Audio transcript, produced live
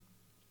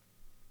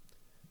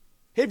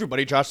Hey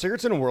everybody, Josh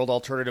Sigurdsson, World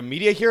Alternative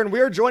Media here, and we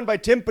are joined by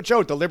Tim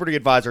Pachote, the Liberty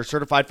Advisor,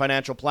 Certified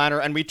Financial Planner,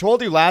 and we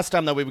told you last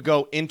time that we would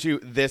go into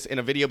this in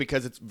a video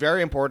because it's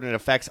very important and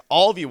affects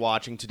all of you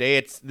watching today.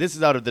 This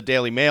is out of the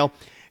Daily Mail.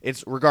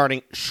 It's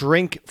regarding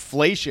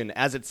shrinkflation.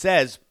 As it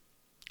says,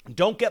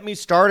 don't get me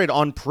started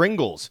on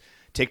Pringles.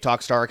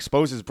 TikTok star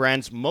exposes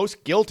brands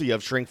most guilty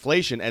of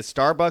shrinkflation as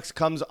Starbucks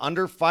comes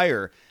under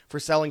fire for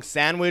selling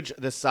sandwich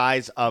the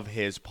size of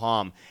his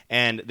palm.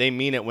 And they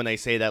mean it when they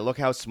say that. Look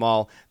how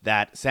small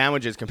that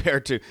sandwich is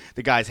compared to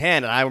the guy's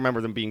hand. And I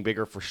remember them being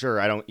bigger for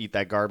sure. I don't eat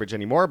that garbage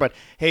anymore. But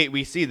hey,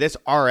 we see this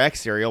RX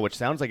cereal, which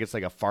sounds like it's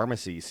like a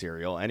pharmacy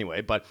cereal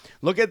anyway. But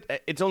look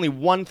at, it's only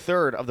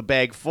 1/3 of the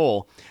bag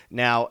full.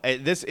 Now,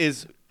 this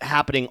is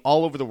happening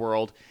all over the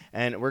world,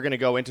 and we're going to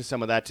go into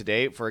some of that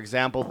today. For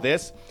example,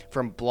 this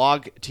from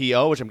Blog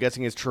TO, which I'm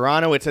guessing is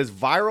Toronto. It says,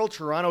 viral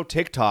Toronto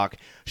TikTok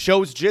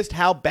shows just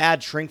how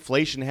bad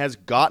shrinkflation has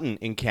gotten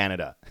in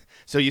Canada.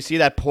 So you see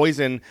that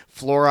poison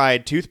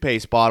fluoride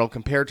toothpaste bottle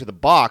compared to the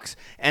box,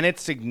 and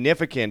it's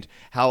significant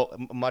how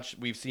much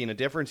we've seen a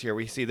difference here.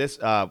 We see this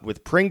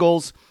with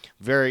Pringles,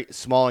 very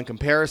small in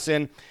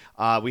comparison.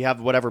 We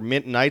have whatever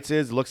Mint Nights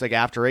is. It looks like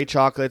After Eight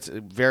chocolates,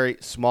 very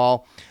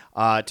small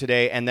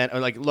today. And then,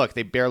 like, look,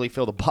 they barely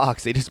fill the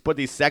box. They just put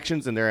these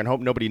sections in there and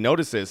hope nobody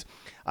notices.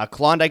 A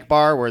Klondike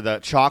bar where the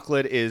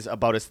chocolate is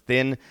about as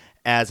thin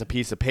as a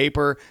piece of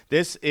paper.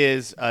 This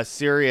is a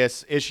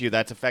serious issue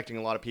that's affecting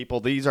a lot of people.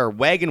 These are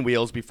wagon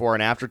wheels before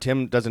and after.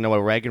 Tim doesn't know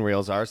what wagon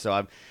wheels are,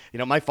 so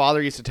my father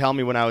used to tell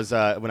me when I was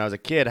a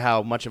kid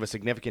how much of a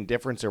significant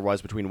difference there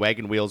was between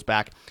wagon wheels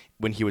back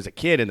when he was a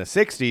kid in the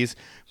 60s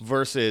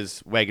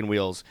versus wagon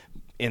wheels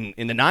in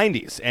the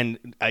 90s.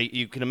 And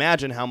you can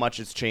imagine how much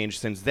it's changed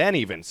since then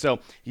even. So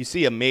you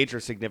see a major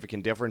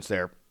significant difference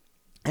there.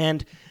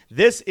 And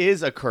this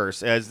is a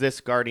curse, as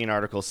this Guardian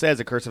article says,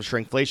 a curse of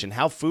shrinkflation,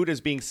 how food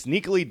is being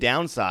sneakily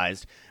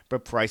downsized,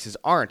 but prices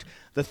aren't.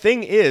 The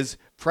thing is,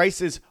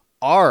 prices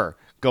are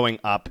going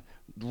up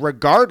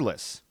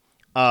regardless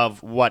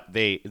of what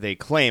they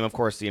claim. Of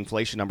course, the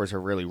inflation numbers are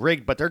really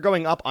rigged, but they're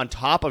going up on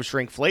top of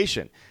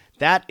shrinkflation.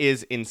 That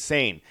is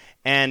insane.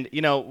 And,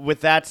 with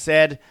that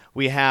said,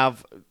 we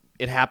have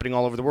it happening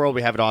all over the world.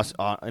 We have it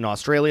in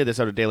Australia, this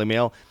out of Daily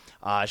Mail.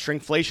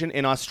 Shrinkflation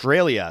in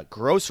Australia.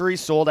 Groceries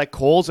sold at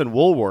Coles and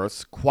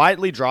Woolworths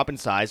quietly drop in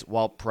size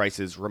while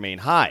prices remain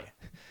high.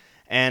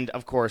 And,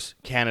 of course,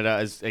 Canada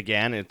is,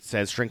 again, it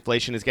says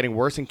shrinkflation is getting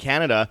worse in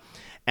Canada,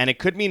 and it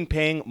could mean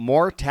paying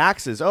more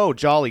taxes. Oh,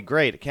 jolly,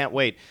 great. Can't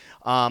wait.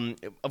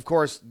 Of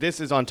course, this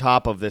is on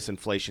top of this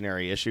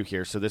inflationary issue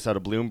here. So this out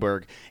of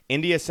Bloomberg.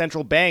 India's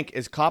central bank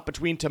is caught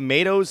between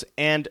tomatoes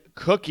and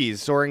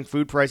cookies. Soaring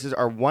food prices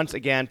are once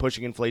again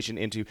pushing inflation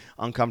into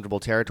uncomfortable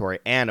territory.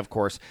 And, of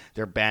course,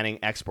 they're banning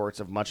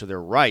exports of much of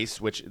their rice,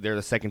 which they're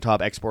the second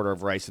top exporter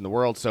of rice in the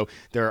world. So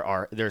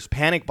there's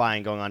panic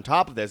buying going on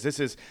top of this.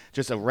 This is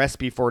just a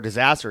recipe for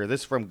disaster.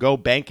 This is from Go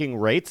Banking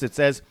Rates. It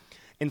says,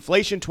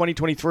 Inflation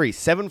 2023,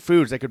 7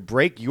 foods that could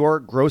break your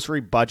grocery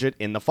budget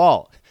in the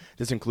fall.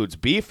 This includes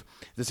beef,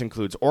 this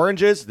includes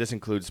oranges, this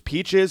includes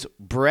peaches,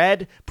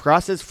 bread,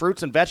 processed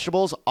fruits and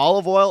vegetables,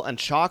 olive oil, and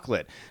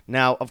chocolate.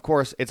 Now, of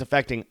course, it's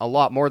affecting a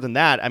lot more than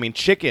that. I mean,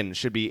 chicken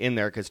should be in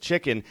there because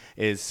chicken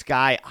is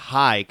sky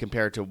high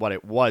compared to what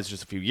it was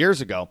just a few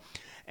years ago.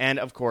 And,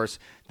 of course,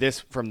 this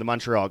from the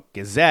Montreal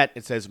Gazette,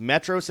 it says,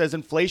 Metro says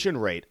inflation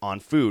rate on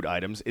food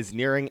items is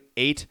nearing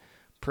 8%.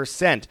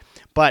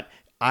 But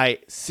I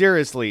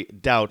seriously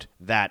doubt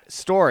that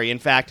story. In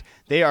fact,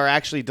 they are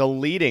actually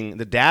deleting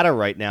the data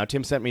right now.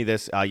 Tim sent me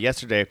this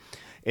yesterday.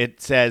 It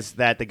says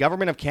that the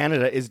government of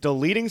Canada is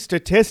deleting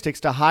statistics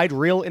to hide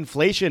real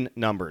inflation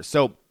numbers.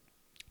 So,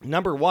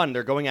 number one,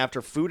 they're going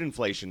after food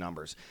inflation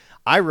numbers.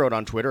 I wrote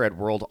on Twitter at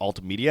World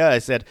Alt Media, I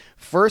said,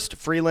 first,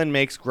 Freeland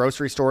makes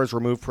grocery stores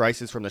remove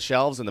prices from the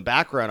shelves in the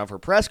background of her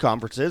press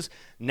conferences.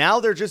 Now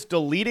they're just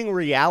deleting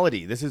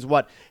reality. This is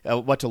what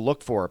to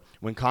look for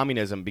when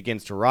communism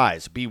begins to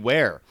rise.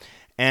 Beware.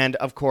 And,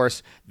 of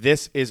course,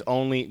 this is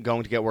only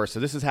going to get worse. So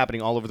this is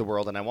happening all over the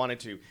world, and I wanted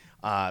to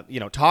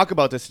talk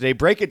about this today,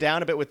 break it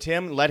down a bit with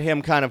Tim, let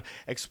him kind of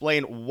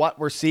explain what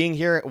we're seeing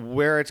here,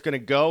 where it's going to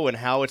go, and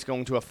how it's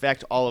going to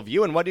affect all of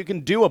you, and what you can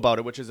do about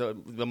it, which is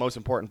the most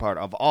important part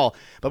of all.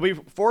 But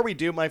before we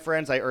do, my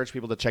friends, I urge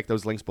people to check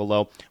those links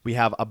below. We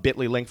have a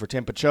bit.ly link for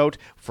Tim Pachote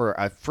for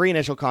a free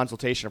initial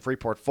consultation, a free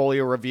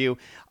portfolio review.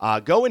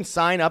 Go and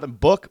sign up and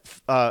book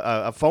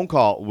a phone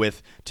call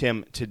with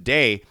Tim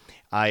today.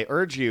 I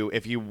urge you,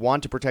 if you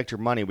want to protect your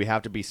money, we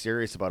have to be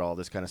serious about all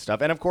this kind of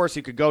stuff. And, of course,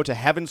 you could go to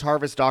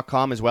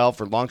heavensharvest.com as well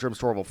for long-term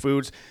storable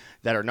foods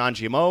that are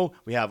non-GMO.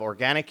 We have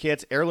organic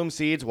kits, heirloom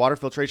seeds, water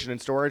filtration and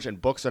storage,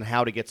 and books on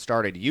how to get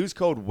started. Use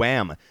code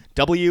WHAM,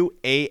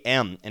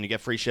 W-A-M, and you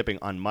get free shipping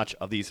on much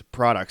of these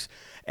products.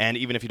 And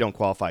even if you don't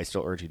qualify, I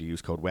still urge you to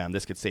use code WHAM.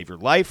 This could save your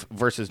life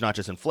versus not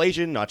just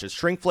inflation, not just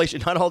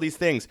shrinkflation, not all these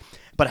things,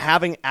 but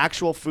having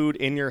actual food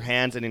in your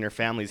hands and in your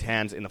family's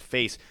hands in the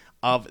face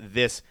of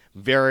this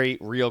very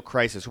real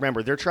crisis.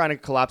 Remember, they're trying to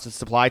collapse the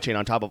supply chain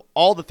on top of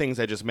all the things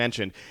I just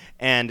mentioned,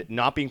 and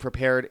not being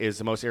prepared is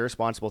the most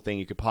irresponsible thing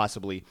you could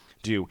possibly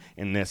do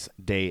in this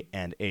day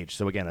and age.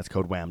 So again, that's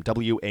code WHAM,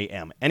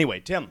 W-A-M.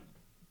 Anyway, Tim,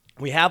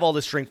 we have all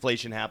this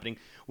shrinkflation happening.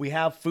 We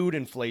have food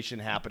inflation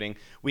happening.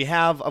 We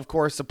have, of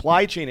course,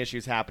 supply chain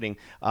issues happening,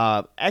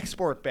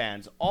 export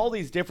bans, all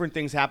these different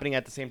things happening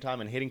at the same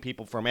time and hitting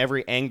people from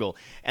every angle.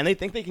 And they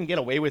think they can get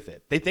away with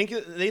it. They think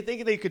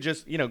they could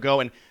just, go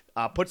and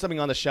put something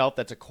on the shelf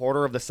that's a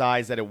quarter of the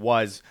size that it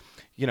was,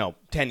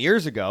 10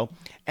 years ago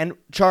and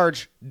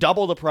charge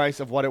double the price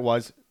of what it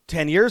was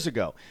 10 years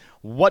ago.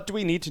 What do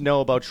we need to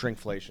know about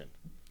shrinkflation?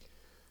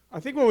 I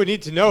think what we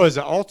need to know is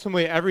that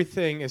ultimately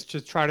everything is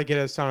just trying to get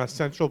us on a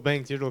central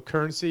bank digital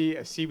currency,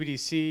 a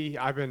CBDC.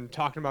 I've been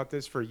talking about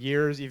this for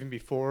years, even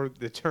before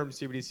the term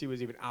CBDC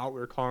was even out. We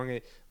were calling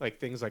it like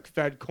things like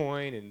Fed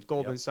coin and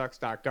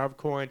GoldmanSachs.gov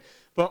coin.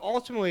 But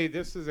ultimately,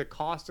 this is a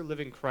cost of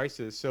living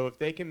crisis. So if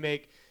they can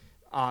make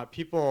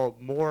people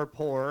more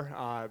poor,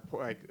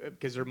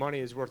 because their money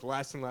is worth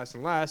less and less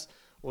and less,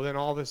 well, then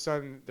all of a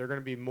sudden they're going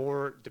to be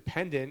more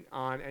dependent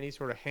on any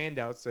sort of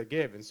handouts they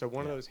give. And so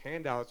one of those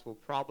handouts will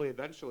probably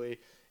eventually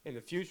in the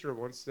future,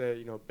 once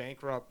they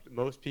bankrupt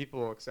most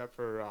people except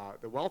for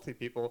the wealthy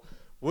people,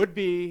 would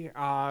be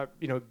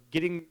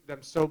getting them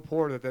so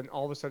poor that then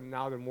all of a sudden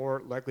now they're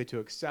more likely to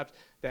accept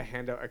that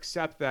handout,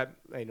 accept that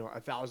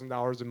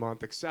 $1,000 a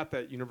month, accept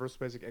that universal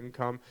basic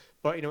income.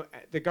 But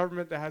the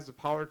government that has the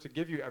power to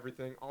give you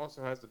everything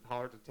also has the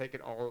power to take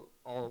it all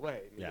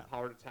away. The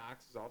power to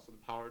tax is also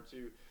the power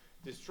to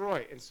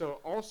destroy. And so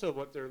also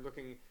what they're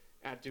looking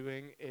at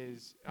doing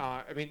is,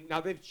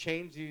 now they've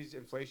changed these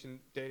inflation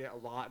data a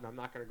lot, and I'm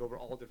not going to go over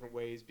all different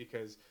ways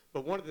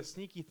but one of the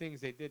sneaky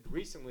things they did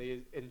recently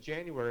is in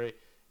January,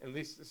 at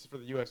least this is for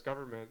the U.S.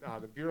 government,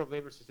 the Bureau of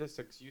Labor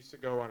Statistics used to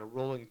go on a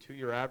rolling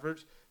 2-year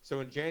average.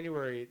 So in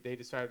January, they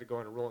decided to go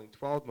on a rolling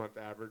 12-month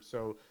average.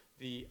 So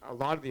a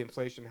lot of the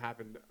inflation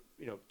happened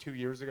 2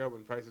 years ago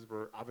when prices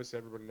were, obviously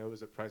everyone knows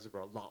that prices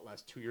were a lot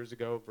less 2 years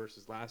ago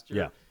versus last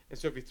year. Yeah. And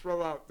so if you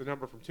throw out the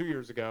number from 2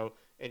 years ago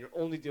and you're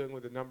only dealing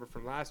with the number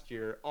from last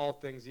year, all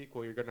things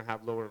equal, you're going to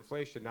have lower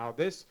inflation. Now,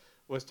 this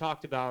was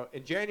talked about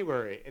in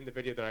January in the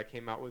video that I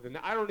came out with, and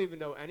I don't even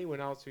know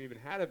anyone else who even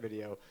had a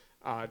video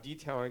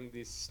detailing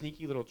this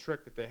sneaky little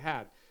trick that they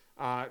had.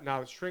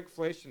 Now,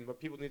 shrinkflation, what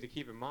people need to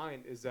keep in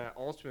mind is that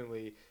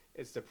ultimately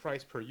it's the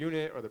price per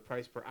unit or the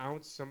price per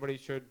ounce somebody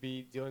should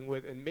be dealing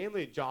with. And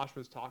mainly Josh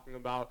was talking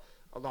about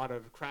a lot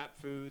of crap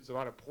foods, a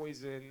lot of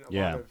poison, a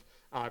lot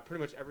of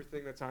pretty much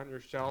everything that's on your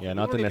shelf. Yeah,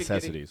 not the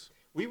necessities.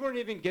 We weren't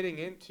even getting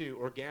into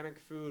organic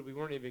food. We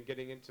weren't even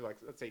getting into, like,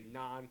 let's say,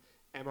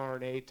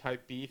 non-mRNA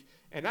type beef.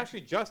 And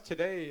actually just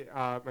today,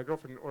 my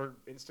girlfriend ordered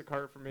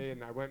Instacart for me,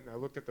 and I went and I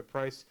looked at the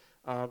price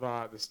of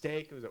the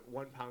steak. It was a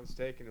 1 pound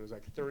steak, and it was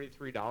like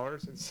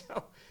 $33. And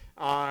so,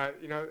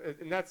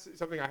 and that's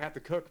something I have to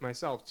cook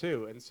myself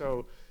too. And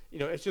so,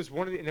 it's just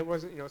one of the, and it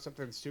wasn't,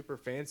 something super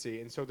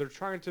fancy. And so they're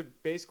trying to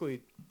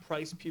basically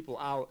price people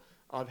out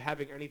of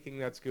having anything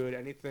that's good,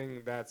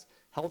 anything that's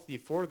healthy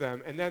for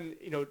them. And then,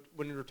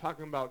 when you're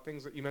talking about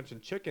things that you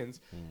mentioned,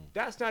 chickens,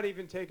 that's not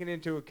even taken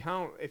into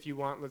account if you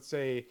want, let's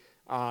say,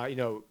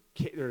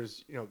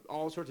 there's,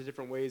 all sorts of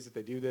different ways that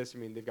they do this. I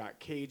mean, they've got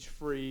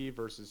cage-free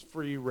versus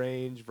free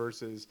range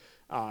versus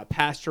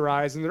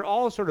pasteurized, and they're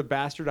all sort of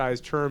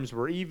bastardized terms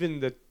where even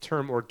the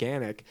term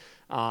organic,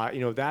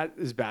 that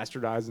is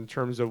bastardized in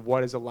terms of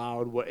what is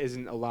allowed, what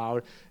isn't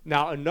allowed.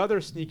 Now, another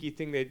sneaky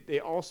thing they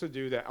also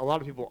do that a lot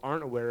of people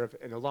aren't aware of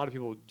and a lot of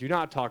people do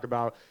not talk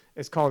about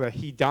is called a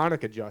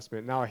hedonic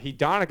adjustment. Now, a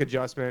hedonic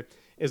adjustment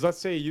is, let's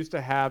say you used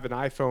to have an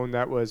iPhone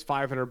that was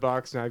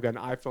 $500, and I've got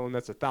an iPhone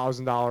that's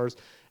 $1,000.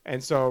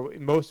 And so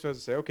most of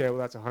us say, okay, well,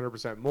 that's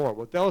 100% more.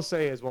 What they'll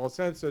say is, well,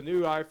 since the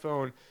new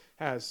iPhone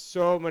has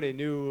so many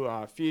new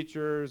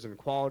features and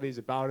qualities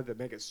about it that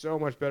make it so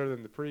much better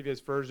than the previous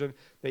version,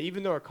 that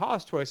even though it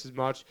costs twice as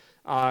much,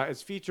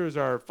 its features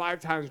are 5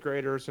 times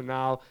greater. So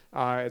now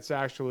it's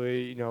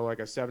actually, like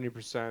a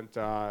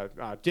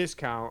 70%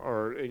 discount,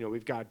 or,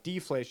 we've got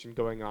deflation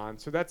going on.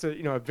 So that's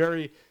a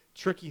very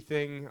tricky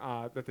thing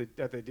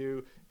that they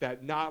do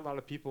that not a lot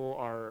of people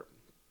are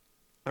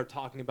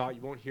talking about.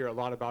 You won't hear a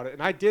lot about it.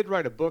 And I did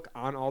write a book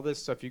on all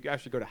this. So if you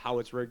actually go to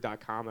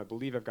howitsrigged.com, I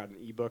believe I've got an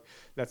ebook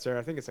that's there.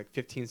 I think it's like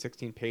 15,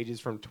 16 pages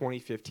from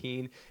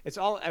 2015. It's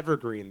all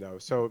evergreen, though.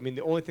 So,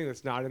 the only thing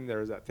that's not in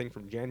there is that thing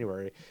from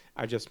January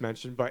I just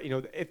mentioned. But,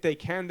 if they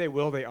can, they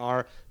will. They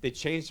are. They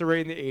changed the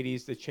rate in the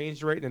 80s. They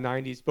changed the rate in the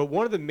 90s. But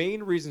one of the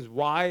main reasons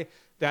why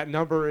that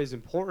number is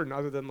important,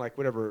 other than like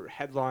whatever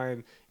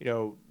headline,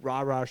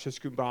 rah-rah,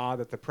 shishkumbah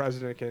that the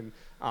president can,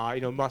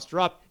 muster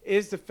up,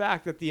 is the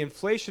fact that the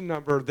inflation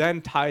number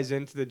then ties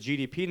into the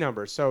GDP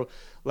number. So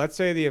let's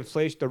say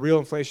the real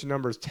inflation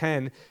number is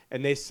 10,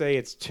 and they say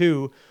it's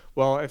 2.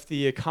 Well, if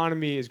the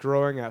economy is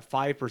growing at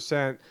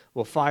 5%,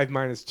 well, 5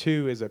 minus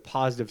 2 is a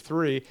positive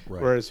 3,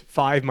 right, whereas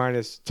 5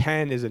 minus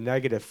 10 is a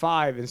negative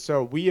 5. And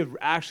so we have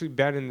actually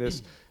been in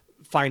this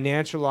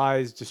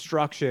financialized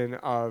destruction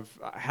of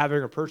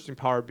having our purchasing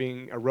power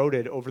being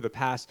eroded over the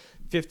past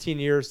 15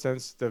 years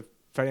since the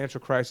financial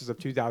crisis of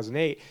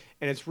 2008.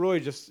 And it's really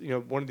just,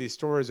 one of these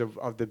stories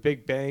of the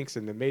big banks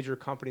and the major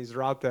companies that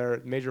are out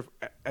there, major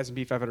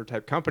S&P 500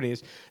 type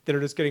companies that are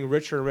just getting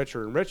richer and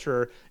richer and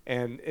richer,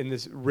 and in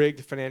this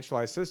rigged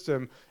financialized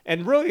system.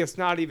 And really, it's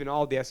not even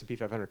all the S&P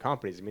 500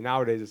 companies. I mean,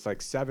 nowadays it's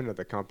like 7 of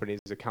the companies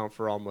account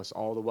for almost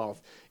all the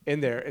wealth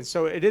in there. And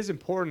so it is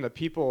important that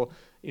people,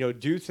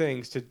 do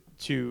things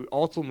to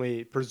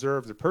ultimately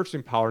preserve the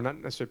purchasing power, not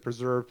necessarily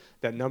preserve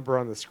that number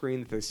on the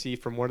screen that they see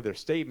from one of their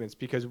statements,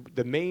 because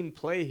the main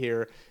play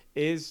here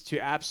is to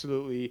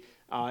absolutely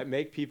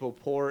make people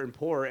poorer and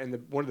poorer.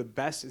 And one of the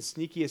best and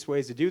sneakiest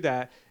ways to do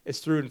that is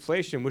through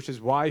inflation, which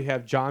is why you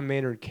have John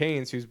Maynard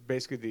Keynes, who's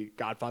basically the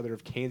godfather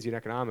of Keynesian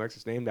economics.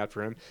 It's named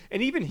after him.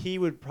 And even he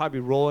would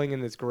probably be rolling in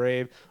his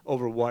grave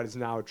over what is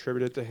now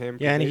attributed to him.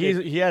 Yeah, and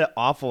he had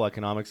awful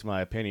economics, in my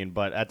opinion,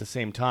 but at the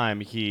same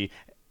time, he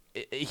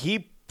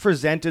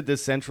presented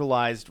this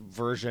centralized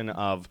version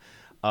of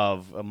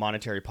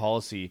monetary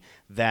policy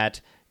that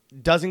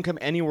doesn't come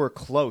anywhere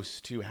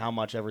close to how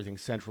much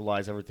everything's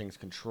centralized, everything's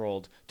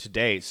controlled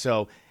today.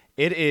 So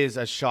it is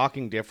a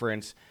shocking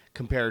difference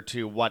compared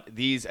to what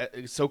these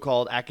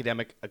so-called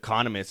academic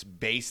economists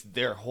base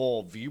their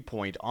whole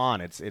viewpoint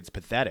on. It's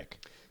pathetic.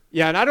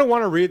 Yeah, and I don't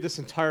want to read this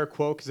entire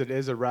quote because it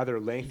is a rather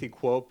lengthy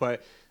quote,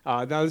 but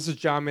now this is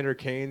John Maynard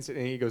Keynes, and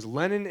he goes,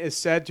 Lenin is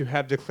said to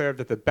have declared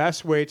that the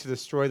best way to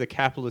destroy the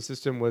capitalist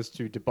system was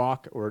to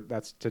debauch, or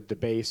that's to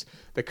debase,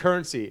 the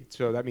currency.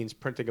 So that means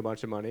printing a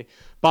bunch of money.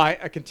 By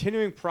a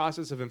continuing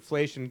process of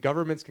inflation,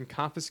 governments can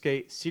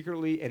confiscate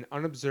secretly and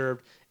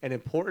unobserved an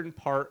important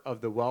part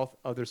of the wealth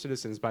of their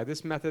citizens. By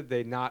this method,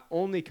 they not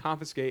only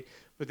confiscate,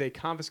 but they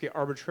confiscate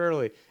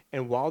arbitrarily.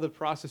 And while the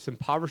process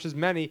impoverishes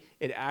many,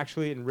 it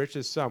actually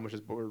enriches some, which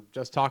is what we're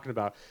just talking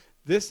about.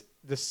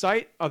 The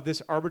sight of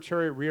this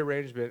arbitrary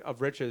rearrangement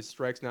of riches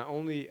strikes not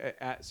only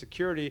at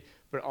security,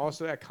 but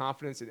also at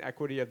confidence and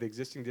equity of the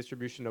existing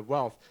distribution of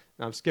wealth.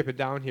 Now I'm skipping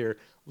down here.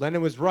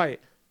 Lenin was right.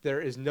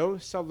 There is no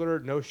subtler,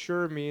 no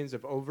surer means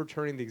of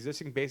overturning the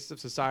existing basis of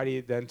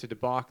society than to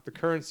debauch the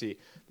currency.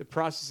 The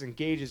process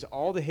engages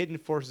all the hidden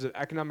forces of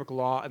economic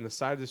law and the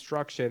side of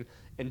destruction,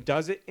 and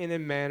does it in a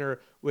manner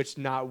which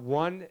not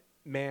one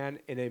man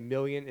in a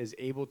million is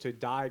able to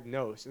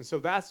diagnose. And so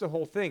that's the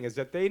whole thing, is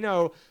that they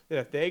know that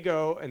if they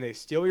go and they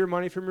steal your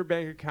money from your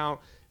bank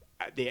account,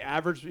 the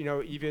average,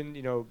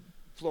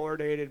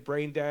 fluoridated,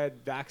 brain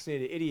dead,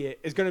 vaccinated idiot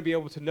is going to be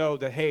able to know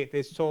that, hey,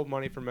 they stole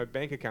money from my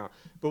bank account.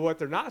 But what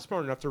they're not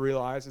smart enough to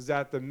realize is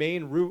that the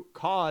main root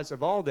cause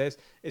of all this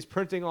is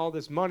printing all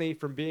this money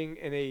from being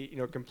in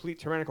a complete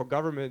tyrannical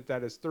government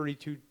that is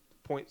 32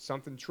 point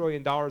something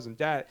trillion dollars in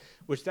debt,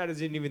 which that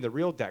isn't even the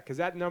real debt, because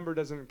that number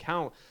doesn't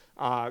count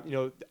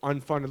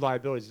unfunded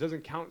liabilities. It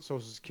doesn't count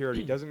Social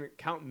Security. It doesn't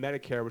count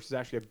Medicare, which is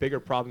actually a bigger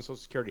problem than Social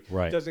Security.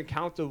 Right. It doesn't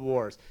count the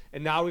wars.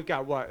 And now we've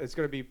got what? It's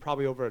going to be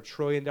probably over $1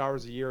 trillion a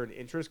year in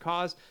interest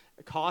costs.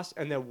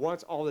 And then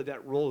once all the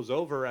debt rolls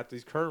over at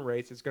these current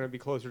rates, it's going to be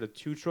closer to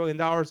 $2 trillion,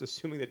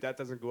 assuming the debt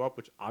doesn't go up,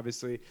 which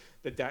obviously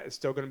the debt is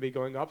still going to be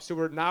going up. So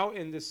we're now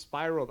in this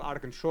spiral of out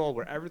of control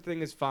where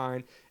everything is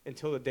fine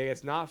until the day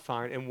it's not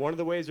fine. And one of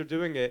the ways they're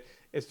doing it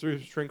is through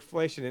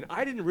shrinkflation. And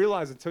I didn't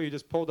realize until you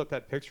just pulled up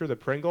that picture of the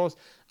Pringles.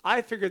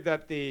 I figured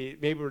that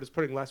maybe we're just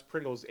putting less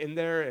Pringles in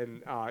there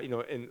and,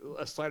 in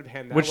a sleight of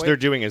hand that Which way. they're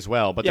doing as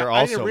well, but they're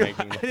also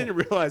making... I didn't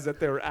realize that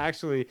they were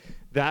actually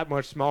that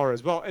much smaller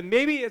as well. And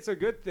maybe it's a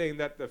good thing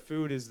that the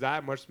food is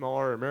that much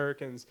smaller.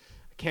 Americans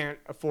can't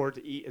afford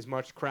to eat as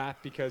much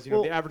crap because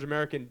the average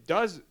American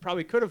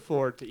probably could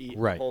afford to eat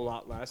a whole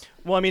lot less.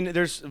 Well, I mean,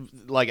 there's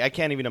I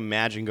can't even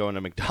imagine going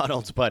to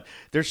McDonald's, but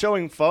they're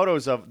showing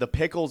photos of the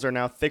pickles are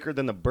now thicker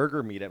than the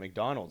burger meat at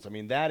McDonald's. I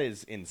mean, that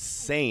is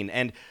insane.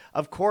 And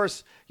of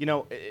course,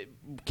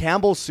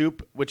 Campbell's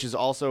soup, which is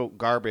also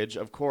garbage,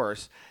 of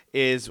course,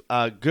 is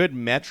a good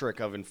metric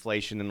of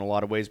inflation in a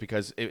lot of ways,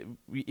 because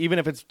even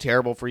if it's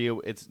terrible for you,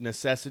 it's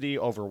necessity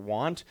over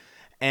want.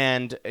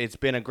 And it's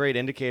been a great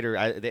indicator.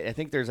 I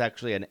think there's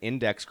actually an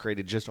index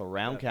created just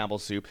around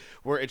Campbell's soup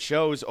where it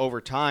shows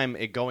over time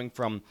it going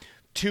from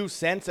 2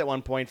 cents at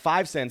one point,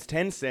 5 cents,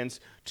 10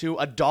 cents to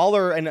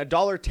 $1 and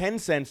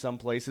 $1.10 some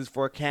places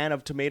for a can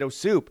of tomato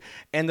soup.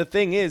 And the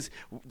thing is,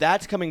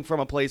 that's coming from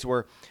a place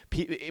where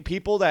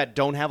people that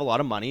don't have a lot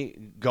of money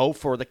go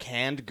for the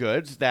canned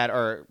goods that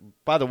are,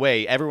 by the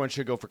way, everyone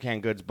should go for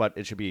canned goods, but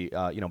it should be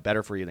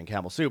better for you than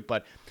Campbell's soup.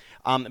 But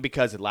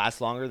because it lasts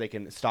longer, they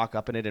can stock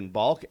up in it in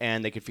bulk,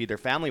 and they can feed their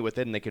family with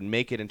it, and they can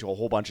make it into a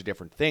whole bunch of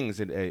different things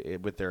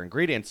with their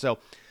ingredients. So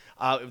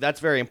that's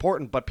very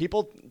important. But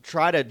people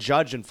try to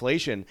judge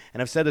inflation,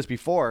 and I've said this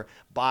before,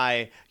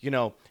 by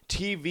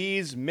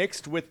TVs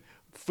mixed with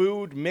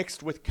food,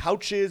 mixed with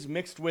couches,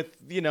 mixed with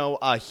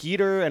a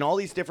heater, and all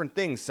these different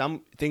things.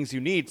 Some things you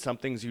need, some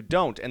things you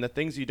don't, and the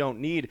things you don't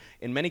need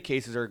in many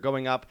cases are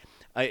going up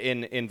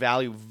in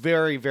value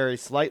very, very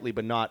slightly,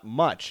 but not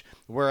much.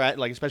 Whereas,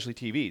 like, especially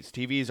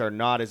TVs are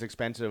not as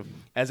expensive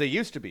as they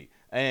used to be.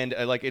 And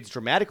like it's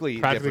dramatically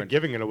practically different.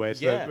 giving it away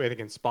so that way they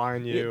can spy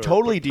on you. Yeah, or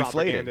totally put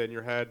propaganda deflated in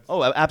your head.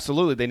 Oh,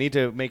 absolutely. They need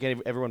to make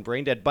everyone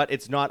brain dead, but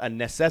it's not a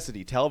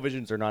necessity.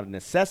 Televisions are not a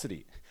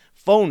necessity.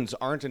 Phones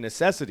aren't a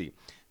necessity.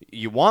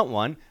 You want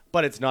one,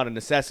 but it's not a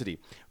necessity.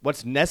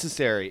 What's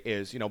necessary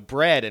is,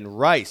 bread and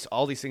rice,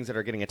 all these things that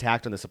are getting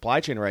attacked on the supply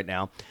chain right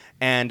now.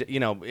 And,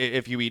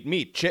 if you eat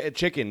meat,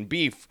 chicken,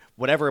 beef,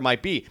 whatever it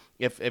might be,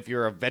 if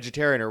you're a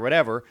vegetarian or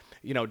whatever,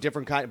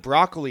 different kind,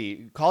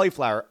 broccoli,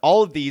 cauliflower,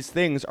 all of these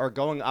things are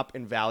going up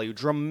in value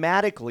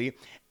dramatically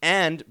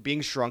and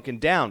being shrunken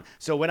down.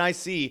 So when I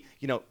see,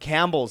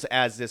 Campbell's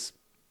as this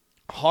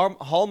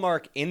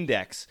hallmark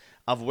index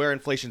of where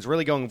inflation's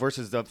really going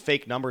versus the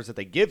fake numbers that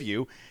they give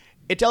you,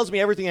 it tells me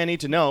everything I need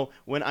to know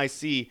when I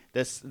see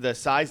the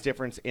size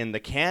difference in the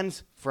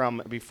cans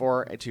from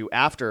before to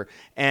after,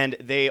 and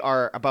they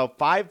are about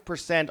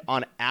 5%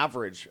 on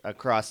average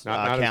across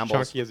not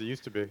Campbell's. as chunky as it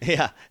used to be.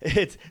 Yeah,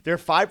 they're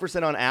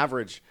 5% on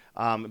average,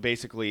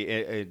 basically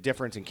a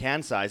difference in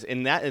can size.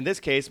 In this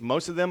case,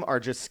 most of them are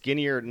just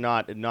skinnier,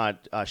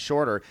 not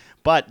shorter.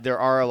 But there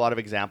are a lot of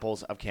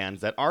examples of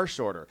cans that are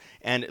shorter,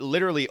 and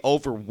literally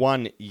over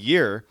 1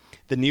 year,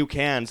 the new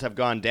cans have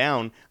gone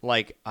down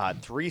like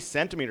 3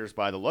 centimeters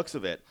by the looks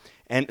of it.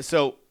 And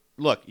so,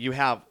 look, you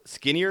have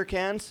skinnier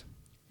cans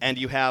and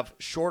you have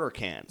shorter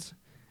cans.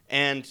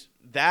 And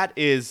that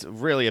is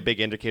really a big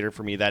indicator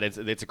for me that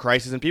it's a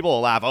crisis. And people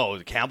will laugh, oh,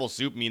 Campbell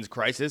soup means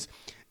crisis.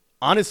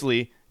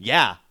 Honestly,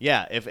 yeah.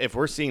 If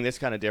we're seeing this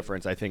kind of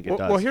difference, I think it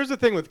does. Well, here's the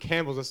thing with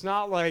Campbell's. It's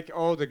not like,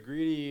 the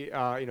greedy,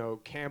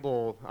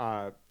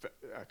 Campbell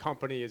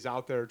company is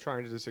out there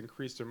trying to just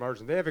increase their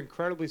margins. They have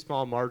incredibly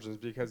small margins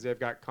because they've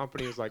got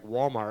companies like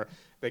Walmart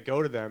that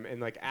go to them and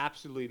like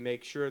absolutely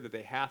make sure that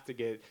they have to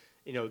get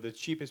the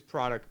cheapest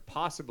product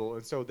possible.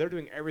 And so they're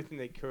doing everything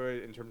they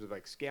could in terms of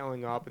like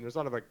scaling up. And there's a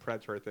lot of like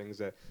predatory things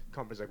that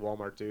companies like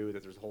Walmart do,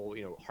 that there's whole,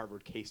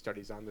 Harvard case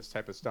studies on this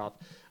type of stuff.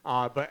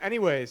 But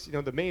anyways,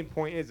 the main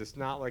point is it's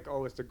not like,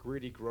 it's the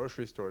greedy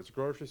grocery stores.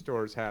 Grocery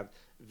stores have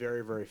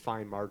very, very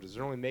fine margins.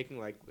 They're only making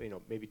like,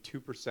 maybe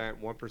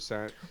 2%,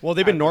 1%. Well,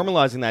 they've been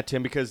normalizing that,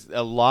 Tim, because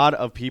a lot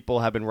of people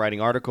have been writing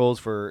articles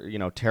for,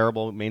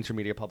 terrible mainstream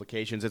media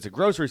publications. It's a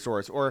grocery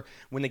stores. Or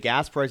when the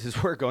gas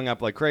prices were going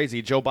up like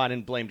crazy, Joe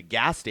Biden blamed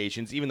gas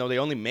stations, even though they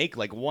only make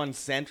like 1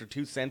 cent or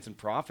 2 cents in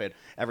profit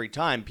every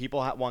time. People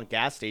want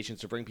gas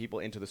stations to bring people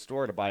into the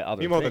store to buy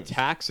other Meanwhile, things. the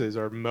taxes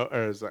are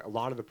a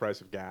lot of the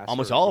price of gas.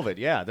 Almost all of it,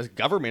 yeah. The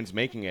government's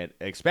making it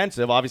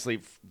expensive,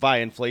 obviously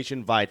via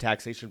inflation, via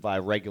taxation,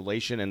 via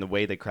regulation, and the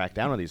way they crack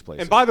down on these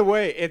places. And by the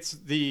way, it's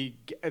the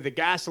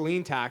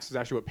gasoline tax is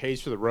actually what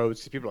pays for the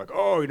roads. Because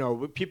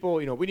people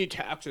are like, we need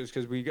taxes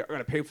because we got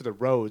to pay for the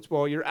roads.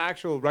 Well, your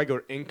actual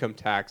regular income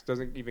tax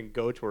doesn't even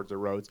go towards the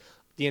roads.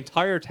 The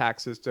entire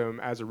tax system,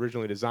 as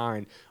originally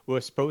designed,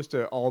 was supposed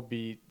to all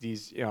be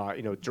these,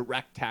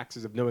 direct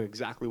taxes of knowing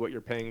exactly what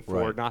you're paying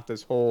for, right. Not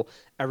this whole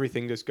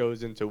everything just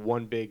goes into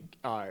one big,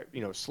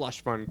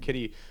 slush fund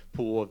kiddie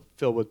pool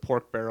filled with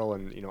pork barrel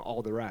and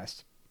all the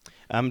rest.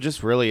 I'm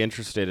just really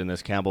interested in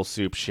this Campbell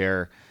Soup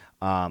share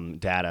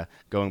data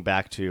going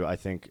back to, I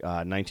think,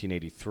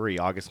 1983,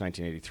 August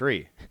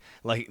 1983.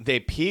 Like,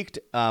 they peaked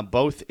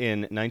both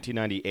in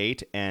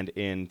 1998 and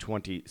in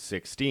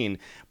 2016,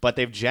 but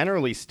they've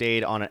generally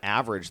stayed on an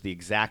average the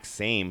exact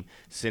same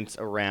since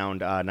around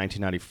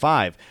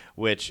 1995,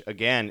 which,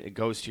 again, it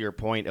goes to your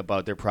point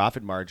about their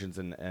profit margins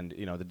and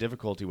the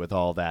difficulty with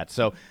all that.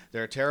 So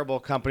they're a terrible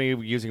company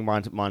using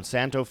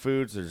Monsanto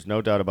foods. There's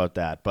no doubt about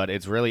that, but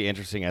it's really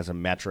interesting as a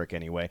metric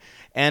anyway.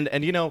 And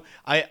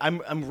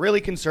I'm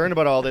really concerned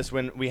about all this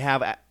when we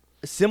have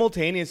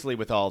simultaneously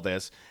with all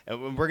this,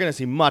 we're going to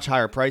see much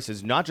higher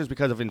prices, not just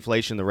because of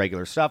inflation, the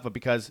regular stuff, but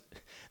because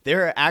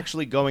they're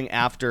actually going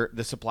after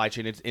the supply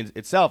chain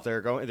itself.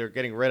 They're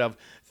getting rid of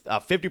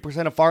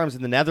 50% of farms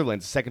in the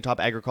Netherlands, the second top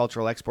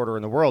agricultural exporter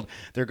in the world.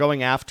 They're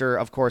going after,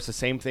 of course, the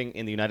same thing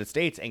in the United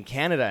States and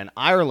Canada and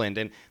Ireland.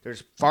 And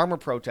there's farmer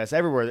protests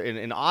everywhere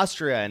in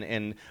Austria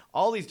and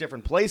all these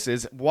different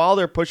places, while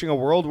they're pushing a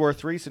World War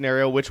III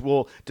scenario, which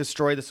will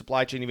destroy the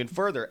supply chain even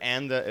further.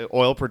 And the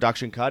oil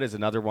production cut is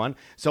another one.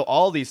 So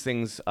all these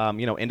things,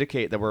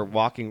 indicate that we're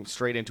walking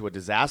straight into a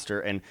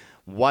disaster. And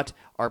what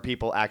are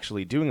people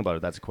actually doing about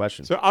it? That's a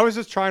question. So I was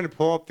just trying to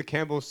pull up the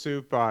Campbell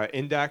Soup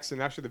index,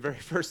 and actually the very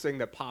first thing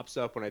that pops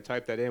up when I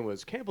type that in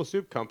was Campbell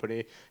Soup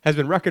Company has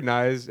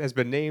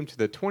been named to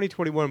the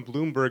 2021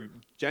 Bloomberg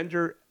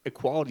Gender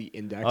Equality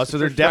Index. Oh, so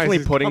they're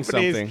definitely putting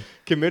something.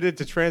 Committed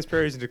to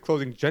transparency and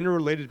disclosing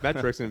gender-related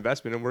metrics and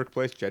investment in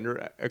workplace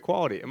gender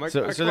equality. I'm like,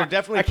 so they're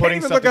definitely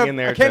putting something in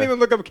there. I can't even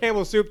look up a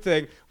Campbell Soup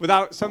thing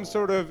without some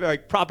sort of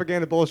like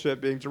propaganda bullshit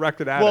being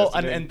directed at us. Well,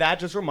 and that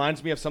just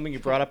reminds me of something you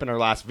brought up in our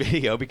last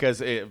video,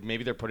 because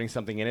maybe they're putting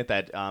something in it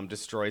that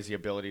destroys the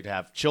ability to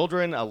have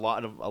children. A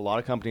lot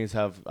of companies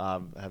have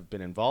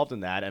been involved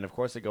in that, and of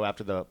course they go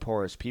after the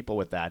poorest people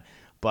with that.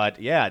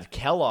 But yeah,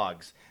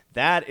 Kellogg's,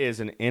 That is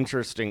an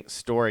interesting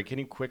story. Can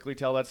you quickly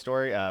tell that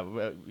story?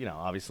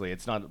 Obviously,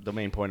 it's not the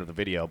main point of the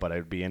video, but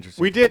it'd be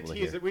interesting. We did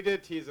tease it. We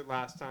did tease it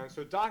last time.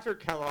 So Dr.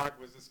 Kellogg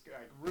was this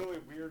really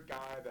weird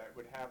guy that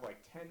would have like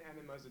 10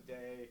 enemas a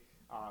day.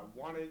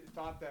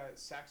 Thought that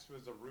sex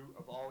was the root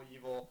of all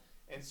evil.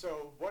 And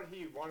so what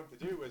he wanted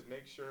to do was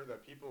make sure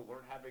that people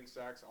weren't having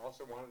sex.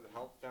 Also wanted to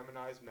help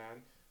feminize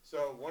men.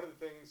 So one of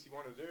the things he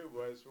wanted to do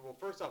was, well,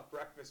 first off,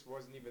 breakfast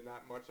wasn't even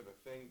that much of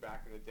a thing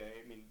back in the day.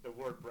 I mean, the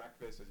word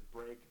breakfast is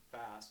break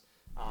fast.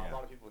 A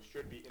lot of people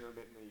should be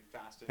intermittently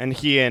fasting. And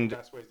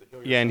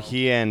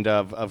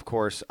of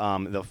course,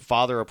 the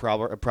father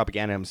of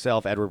propaganda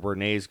himself, Edward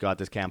Bernays, got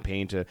this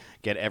campaign to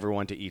get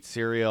everyone to eat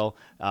cereal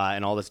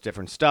and all this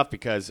different stuff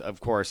because, of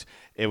course,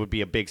 it would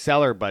be a big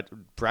seller, but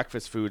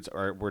breakfast foods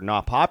were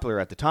not popular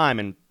at the time.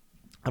 And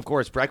of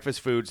course, breakfast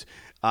foods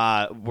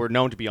were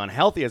known to be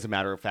unhealthy, as a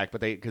matter of fact,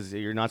 but because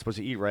you're not supposed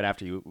to eat right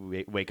after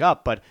you wake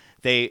up. But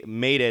they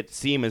made it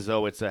seem as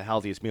though it's the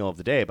healthiest meal of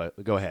the day.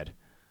 But go ahead.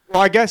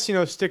 Well, I guess,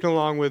 sticking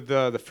along with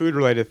the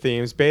food-related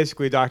themes,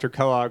 basically Dr.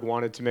 Kellogg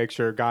wanted to make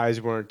sure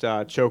guys weren't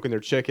choking their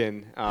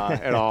chicken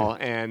at all.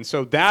 And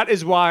so that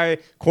is why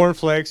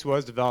cornflakes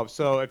was developed.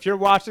 So if you're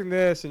watching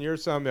this and you're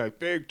some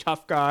big,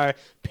 tough guy,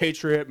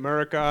 patriot,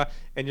 America,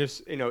 and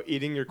just,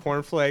 eating your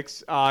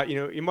cornflakes,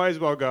 you might as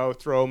well go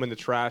throw them in the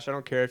trash. I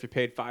don't care if you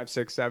paid $5,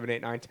 $6,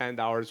 $7, $8, $9,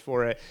 $10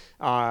 for it.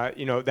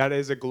 That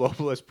is a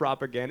globalist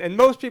propaganda. And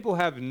most people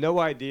have no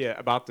idea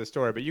about this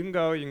story, but you can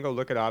go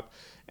look it up.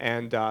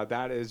 And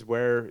that is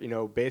where,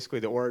 basically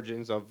the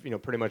origins of,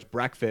 pretty much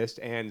breakfast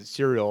and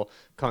cereal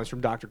comes from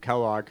Dr.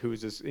 Kellogg,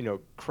 who's this,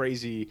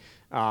 crazy,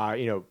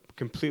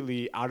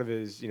 completely out of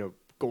his,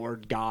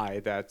 gourd guy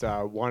that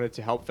wanted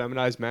to help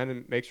feminize men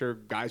and make sure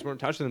guys weren't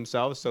touching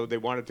themselves. So they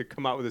wanted to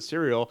come out with a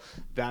cereal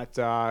that,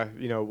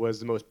 was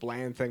the most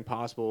bland thing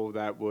possible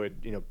that would,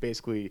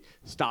 basically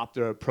stop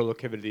the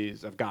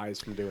proclivities of guys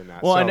from doing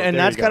that. Well, so and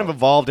that's kind of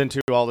evolved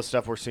into all the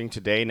stuff we're seeing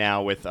today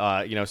now with,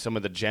 some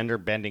of the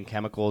gender-bending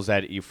chemicals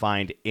that you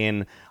find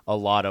in a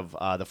lot of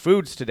the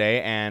foods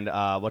today. And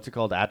what's it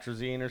called?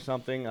 Atrazine or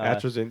something?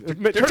 Atrazine.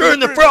 They're turning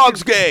the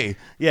frogs gay.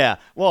 Yeah.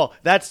 Well,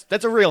 that's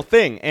a real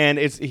thing. And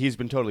he's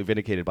been totally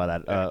vindicated by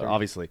that,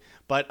 obviously.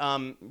 But,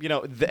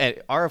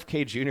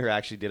 RFK Jr.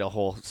 actually did a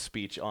whole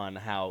speech on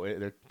how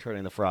they're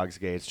turning the frogs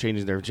gay. It's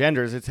changing their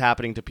genders. It's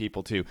happening to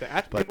people, too.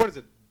 What is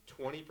it?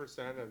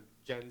 20% of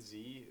Gen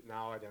Z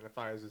now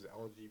identifies as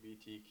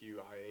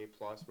LGBTQIA+,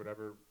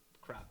 whatever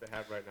crap they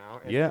have right now.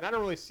 And I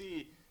don't really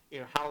see,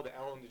 how the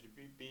L and the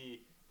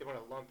B, they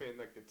want to lump in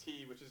like the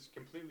T, which is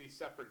completely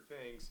separate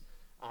things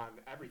on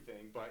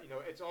everything. But,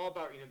 it's all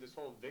about, this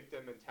whole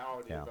victim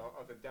mentality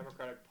of the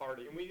Democratic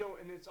Party.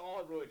 And it's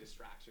all really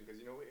distraction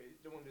because, we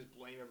don't want to just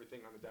blame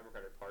everything on the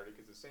Democratic Party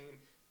because the same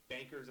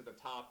bankers at the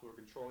top who are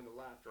controlling the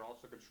left are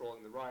also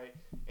controlling the right.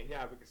 And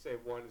we can say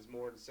one is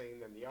more insane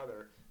than the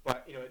other.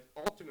 But,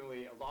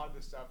 ultimately, a lot of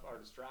this stuff are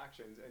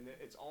distractions. And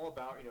it's all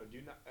about,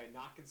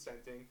 not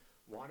consenting,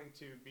 wanting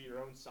to be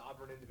your own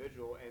sovereign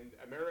individual. And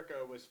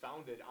America was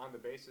founded on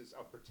the basis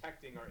of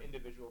protecting our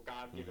individual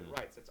God-given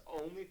rights. That's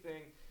the only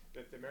thing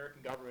that the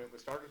American government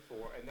was started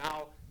for, and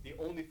now the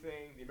only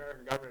thing the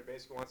American government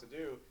basically wants to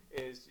do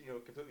is,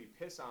 completely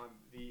piss on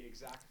the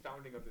exact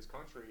founding of this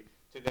country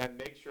to then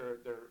make sure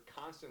they're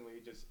constantly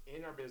just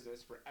in our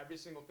business for every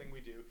single thing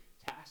we do,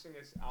 taxing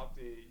us out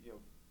the,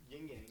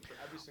 yin-yang for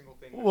every single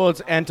thing. Well, it's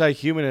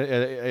anti-human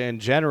in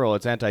general.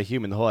 It's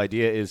anti-human. The whole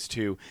idea is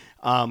to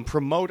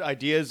promote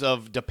ideas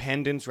of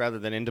dependence rather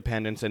than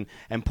independence and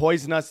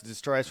poison us,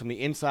 destroy us from the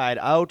inside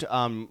out,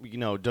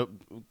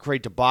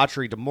 create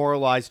debauchery,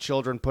 demoralize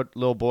children, put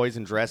little boys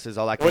in dresses,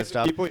 all that kind of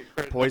stuff.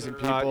 Poison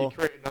people. You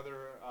create another,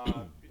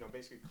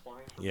 basically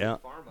client for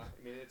pharma.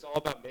 I mean, it's all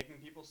about making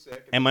people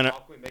sick and make a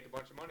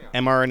bunch of money on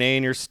it. mRNA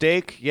in your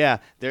steak. Yeah,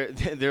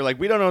 they're like,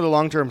 we don't know the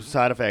long-term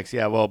side effects.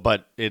 Yeah, well,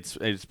 but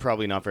it's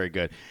probably not very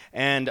good.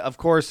 And of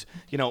course,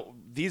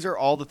 these are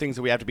all the things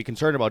that we have to be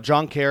concerned about.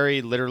 John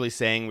Kerry literally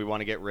saying we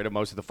want to get rid of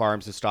most of the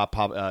farms to stop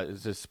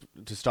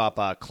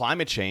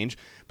climate change.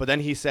 But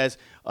then he says,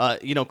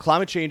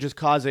 climate change is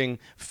causing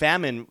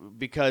famine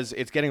because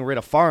it's getting rid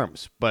of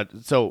farms.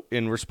 But so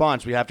in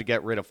response, we have to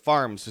get rid of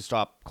farms to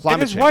stop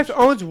climate change. And his wife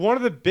owns one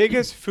of the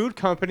biggest food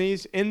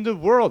companies in the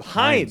world,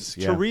 Heinz.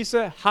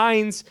 Teresa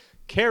Heinz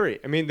Kerry.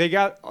 I mean, they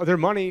got their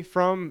money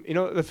from,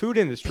 the food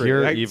industry.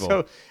 Pure right? evil.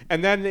 So,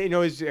 and then,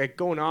 he's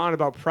going on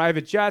about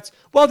private jets.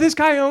 Well, this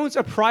guy owns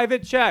a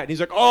private jet. And he's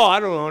like, oh, I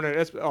don't own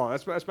it.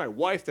 That's my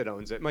wife that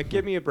owns it. I'm like,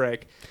 give me a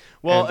break.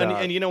 Well,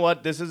 and you know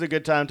what? This is a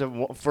good time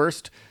to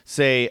first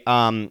say,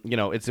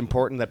 it's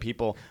important that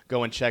people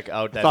go and check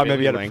out that. I thought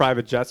maybe you had link. a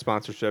private jet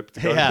sponsorship.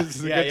 This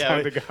is a good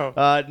time to go.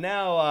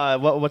 Now,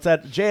 what's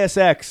that?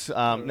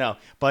 JSX. No,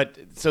 but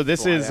so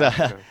this is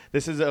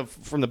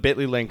from the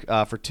Bitly link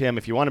for Tim.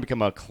 If you want to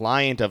become a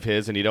client of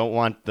his and you don't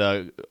want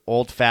the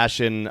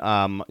old-fashioned,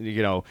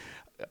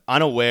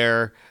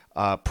 unaware,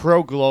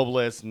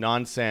 pro-globalist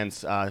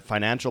nonsense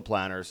financial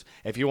planners.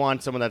 If you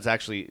want someone that's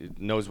actually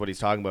knows what he's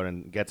talking about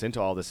and gets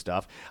into all this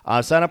stuff,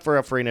 sign up for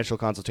a free initial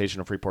consultation,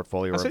 a free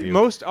portfolio review.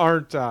 Most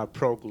aren't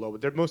pro-global.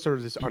 Most are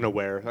just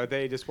unaware.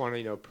 They just want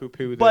to,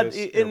 poo-poo this. But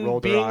in in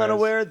being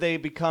unaware, they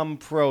become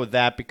pro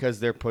that because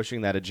they're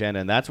pushing that agenda,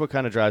 and that's what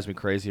kind of drives me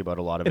crazy about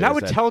a lot of it. And I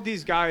would tell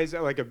these guys,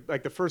 like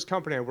the first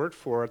company I worked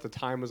for at the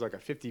time was like a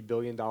 $50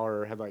 billion,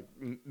 had like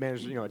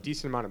managed a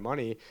decent amount of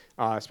money,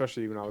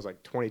 especially when I was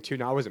like 22.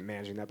 Now I wasn't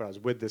managing that, but I was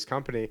with this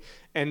company,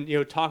 and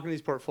talking to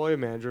these portfolio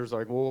managers,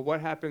 like, well,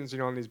 what happens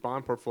on these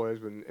bond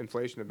portfolios when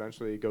inflation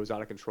eventually goes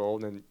out of control,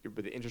 and then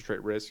with the interest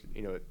rate risk,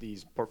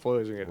 these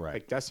portfolios are going to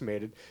get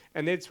decimated,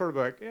 and they'd sort of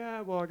be like,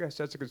 yeah, well, I guess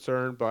that's a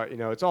concern, but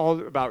it's all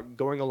about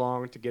going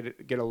along to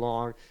get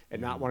along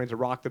and not wanting to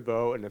rock the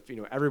boat, and if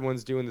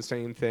everyone's doing the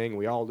same thing,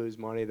 we all lose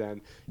money,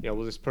 then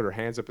we'll just put our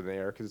hands up in the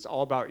air because it's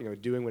all about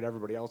doing what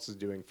everybody else is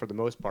doing for the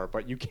most part,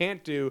 but you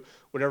can't do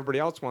what everybody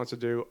else wants to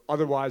do,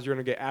 otherwise you're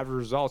going to get average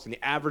results, and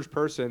the average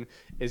person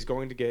is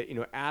going to get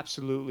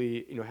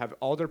absolutely have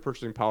all their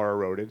purchasing power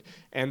eroded,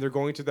 and they're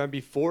going to then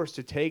be forced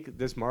to take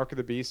this mark of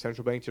the beast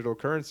central bank digital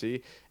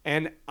currency.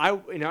 And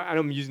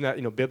I'm using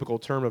that biblical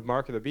term of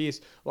mark of the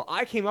beast. Well,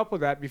 I came up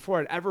with that before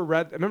I'd ever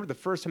read. I remember the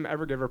first time I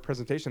ever gave a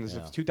presentation. This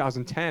was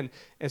 2010,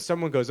 and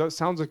someone goes, "Oh, it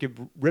sounds like you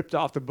ripped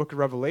off the Book of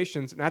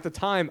Revelations." And at the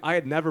time, I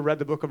had never read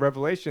the Book of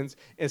Revelations,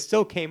 and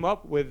still came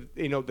up with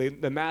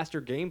the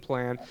master game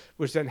plan,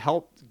 which then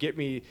helped get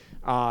me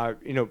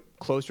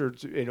closer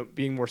to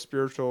being more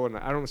spiritual, and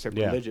I don't want to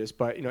say religious,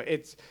 but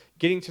it's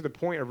getting to the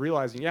point of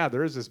realizing,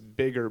 there is this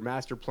bigger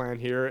master plan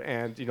here,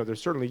 and they're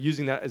certainly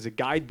using that as a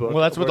guidebook.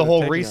 Well, that's what the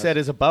whole reset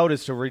is about,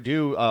 is to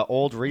redo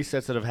old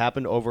resets that have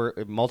happened over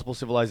multiple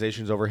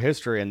civilizations over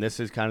history, and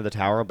this is kind of the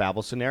Tower of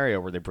Babel scenario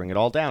where they bring it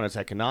all down. It's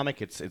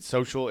economic, it's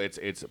social,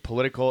 it's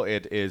political,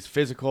 it is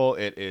physical,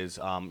 it is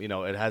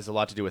it has a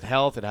lot to do with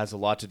health, it has a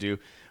lot to do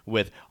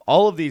with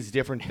all of these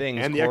different things.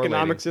 And the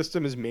economic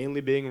system is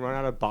mainly being run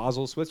out of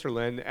Basel,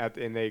 Switzerland.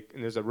 And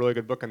there's a really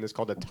good book on this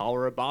called The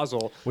Tower of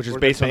Basel, which is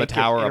based on the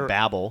Tower of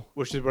Babel,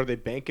 which is where the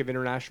Bank of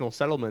International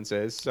Settlements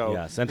is.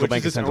 So, central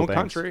bank is its central own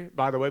country,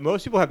 by the way.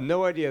 Most people have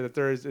no idea that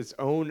there is its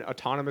own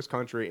autonomous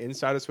country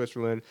inside of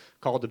Switzerland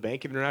called the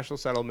Bank of International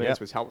Settlements,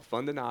 which helped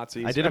fund the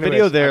Nazis. I did a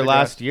video there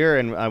last year,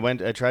 and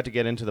I tried to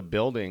get into the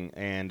building,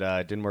 and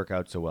it didn't work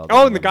out so well.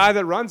 Oh, and the guy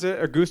that runs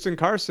it, Augustin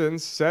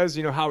Carstens, says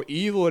how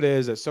evil it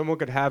is that someone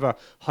could have a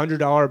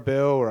 $100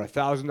 bill or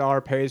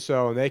 $1,000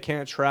 peso, and they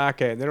can't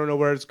track it, and they don't know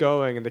where it's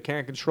going, and they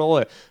can't control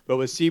it. But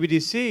with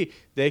CBDC,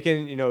 they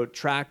can,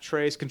 track,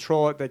 trace,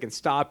 control it. They can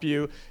stop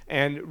you.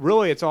 And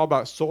really, it's all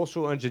about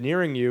social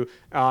engineering you.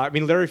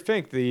 Larry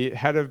Fink, the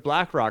head of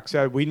BlackRock,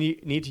 said we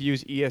need to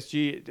use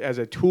ESG as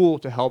a tool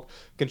to help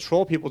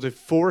control people, to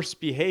force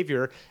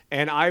behavior.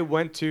 And I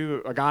went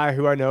to a guy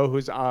who I know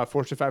who's a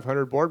Fortune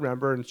 500 board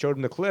member and showed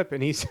him the clip.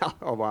 And he's,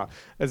 oh, wow.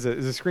 Is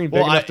the screen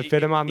big enough to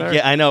fit him on there?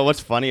 Yeah, I know.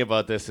 What's funny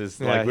about this is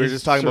we were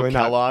just talking about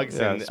Kellogg's.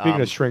 And,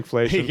 speaking of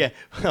shrinkflation. Yeah.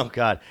 Oh,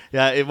 God.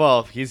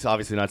 Yeah. He's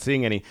obviously not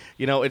seeing any.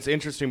 It's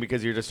interesting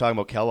because you're just talking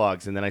about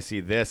Kellogg's, and then I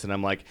see this, and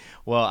I'm like,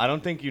 well, I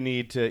don't think you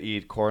need to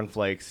eat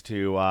cornflakes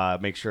to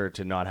make sure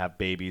to not have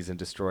babies and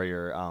destroy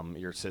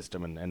your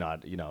system and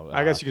not,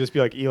 I guess you could just be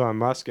like Elon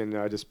Musk and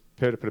just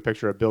put a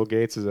picture of Bill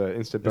Gates as an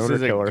instant boner killer.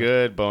 This is a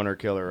good boner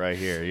killer right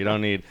here. You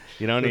don't need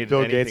Bill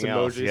anything Gates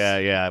else.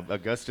 Emojis. Yeah.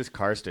 Augustus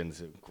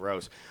Carstens,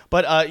 gross.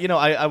 But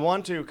I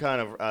want to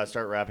kind of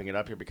start wrapping it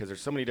up here because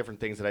there's so many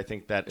different things that I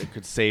think that it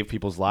could save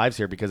people's lives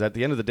here. Because at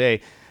the end of the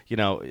day,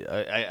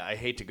 I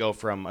hate to go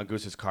from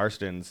Augustus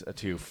Carstens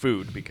to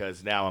food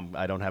because now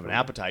I don't have an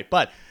appetite.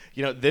 But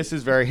this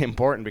is very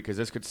important because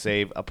this could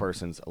save a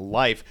person's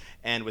life.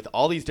 And with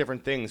all these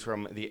different things,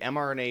 from the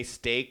mRNA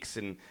stakes,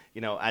 and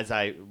as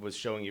I was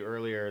showing you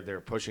earlier,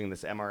 they're pushing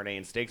this mRNA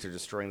and stakes. They're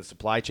destroying the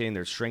supply chain.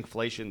 There's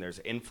shrinkflation. There's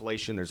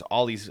inflation. There's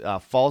all these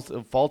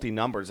faulty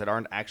numbers that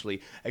aren't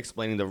actually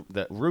explaining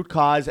the root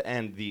cause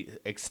and the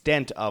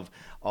extent of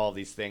all of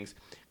these things.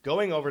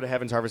 Going over to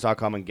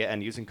heavensharvest.com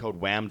and using code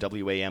WAM,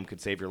 W-A-M,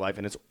 could save your life.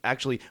 And it's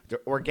actually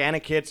the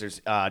organic kits.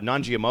 There's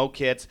non-GMO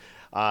kits,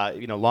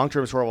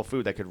 long-term storable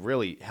food that could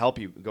really help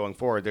you going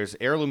forward. There's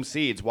heirloom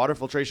seeds, water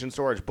filtration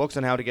storage, books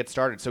on how to get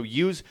started. So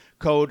use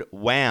code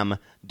WAM,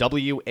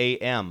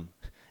 W-A-M,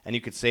 and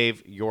you could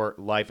save your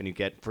life, and you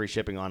get free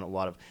shipping on a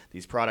lot of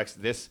these products.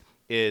 This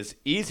is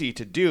easy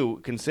to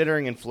do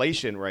considering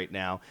inflation right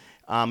now,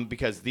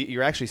 because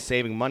you're actually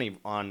saving money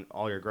on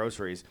all your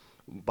groceries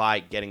by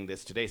getting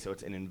this today. So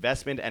it's an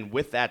investment. And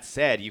with that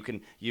said, you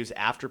can use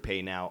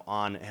Afterpay now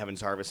on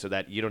Heaven's Harvest so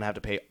that you don't have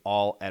to pay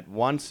all at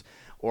once,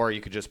 or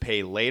you could just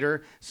pay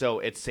later. So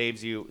it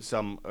saves you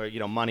some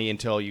money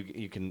until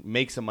you can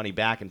make some money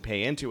back and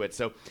pay into it.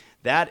 So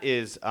that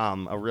is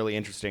a really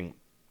interesting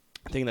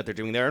thing that they're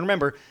doing there. And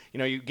remember,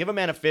 you give a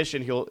man a fish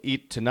and he'll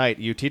eat tonight.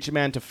 You teach a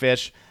man to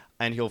fish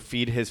and he'll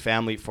feed his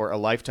family for a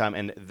lifetime.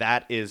 And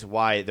that is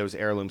why those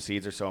heirloom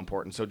seeds are so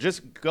important. So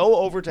just go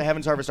over to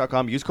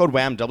heavensharvest.com, use code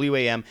WAM,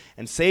 W-A-M,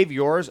 and save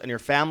yours and your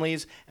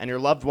families and your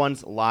loved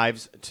ones'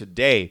 lives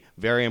today.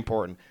 Very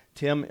important.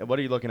 Tim, what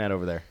are you looking at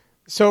over there?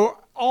 So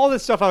all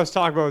this stuff I was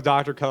talking about with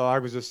Dr.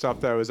 Kellogg was just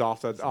stuff that was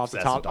off the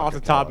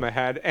top of my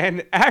head.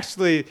 And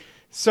actually,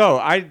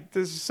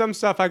 there's some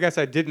stuff I guess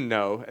I didn't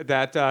know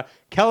that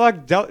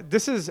Kellogg.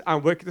 This is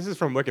from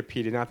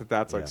Wikipedia, not that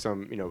that's like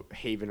some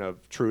haven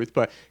of truth,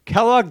 but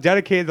Kellogg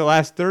dedicated the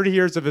last 30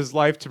 years of his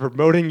life to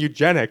promoting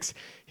eugenics.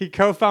 He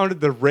co-founded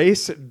the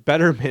Race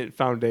Betterment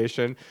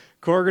Foundation,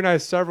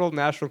 co-organized several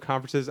national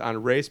conferences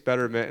on race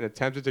betterment, and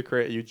attempted to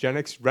create a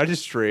eugenics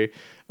registry.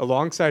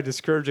 Alongside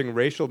discouraging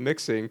racial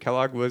mixing,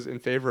 Kellogg was in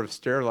favor of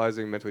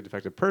sterilizing mentally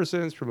defective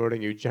persons,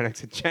 promoting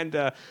eugenics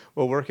agenda,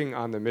 while working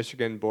on the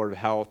Michigan Board of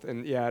Health.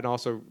 And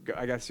also,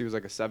 I guess he was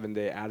like a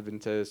 7-day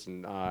Adventist.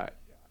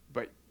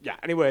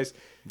 Anyways,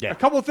 a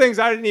couple of things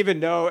I didn't even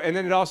know. And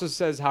then it also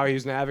says how he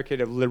was an advocate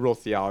of liberal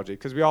theology,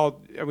 because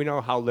we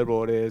know how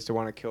liberal it is to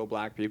want to kill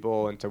black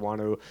people and to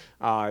want to,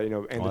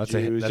 end the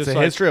Jews. That's a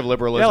history of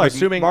liberalism. Yeah, like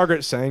assuming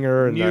Margaret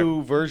Sanger. And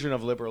new version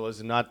of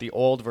liberalism, not the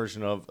old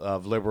version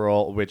of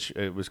liberal, which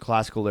was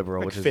classical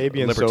liberal, like which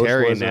Fabian is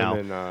libertarian now,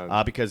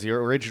 and, because the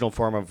original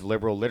form of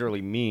liberal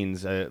literally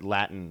means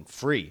Latin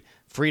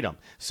freedom.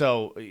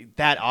 So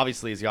that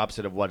obviously is the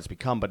opposite of what it's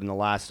become. But in the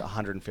last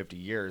 150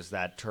 years,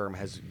 that term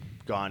has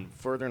gone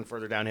further and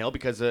further downhill,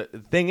 because the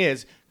thing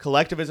is,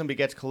 collectivism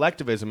begets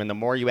collectivism, and the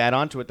more you add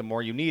on to it, the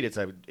more you need. It's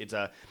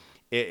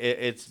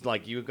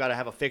like you've got to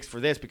have a fix for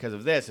this because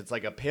of this. It's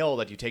like a pill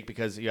that you take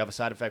because you have a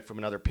side effect from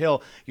another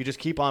pill. You just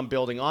keep on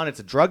building on. It's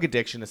a drug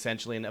addiction,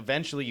 essentially, and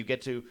eventually you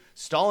get to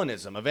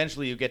Stalinism.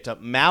 Eventually you get to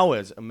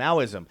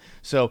Maoism.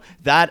 So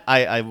that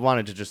I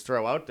wanted to just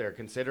throw out there,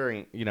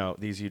 considering,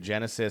 these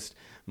eugenicists,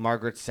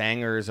 Margaret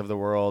Sangers of the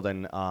world,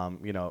 and,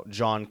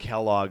 John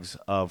Kellogg's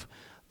of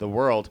the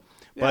world.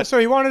 But so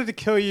he wanted to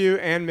kill you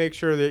and make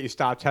sure that you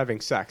stopped having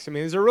sex. I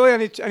mean, is there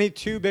really any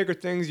two bigger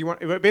things you want?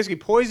 Basically,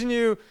 poison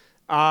you,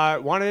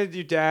 wanted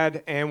you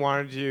dead, and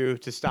wanted you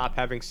to stop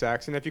having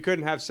sex. And if you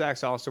couldn't have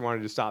sex, also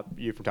wanted to stop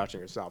you from touching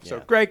yourself. So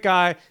great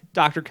guy,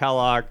 Dr.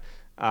 Kellogg.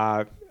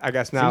 I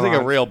guess now seems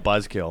like a real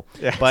buzzkill.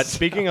 Yes. But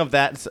speaking of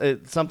that,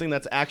 something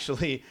that's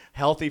actually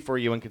healthy for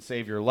you and could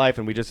save your life.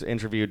 And we just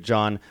interviewed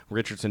John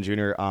Richardson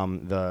Jr.,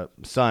 the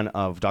son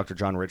of Dr.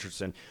 John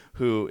Richardson,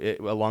 who,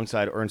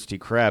 alongside Ernst T.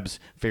 Krebs,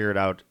 figured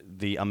out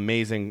the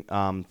amazing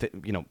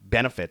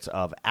benefits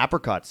of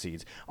apricot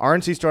seeds.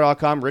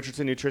 RNCstore.com,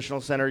 Richardson Nutritional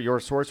Center, your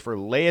source for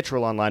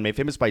Laetrile online, made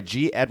famous by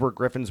G. Edward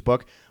Griffin's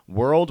book,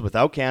 World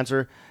Without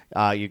Cancer.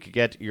 You could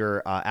get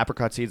your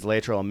apricot seeds,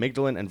 Laetrile,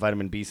 amygdalin, and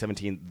vitamin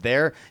B17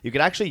 there. You could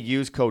actually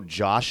use code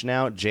JOSH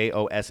now,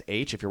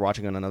 JOSH, if you're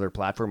watching on another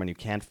platform and you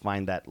can't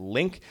find that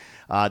link,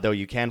 though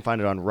you can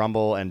find it on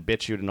Rumble and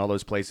BitChute and all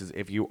those places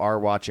if you are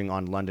watching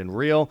on London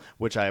Real,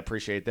 which I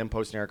appreciate them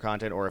posting our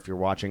content, or if you're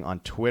watching on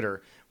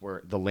Twitter,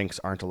 where the links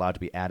aren't allowed to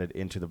be added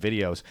into the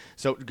videos.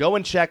 So go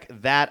and check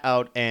that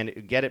out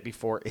and get it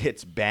before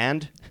it's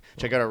banned.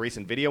 Check out our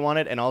recent video on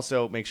it, and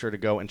also make sure to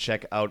go and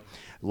check out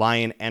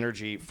Lion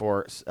Energy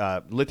for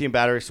lithium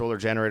batteries, solar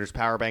generators,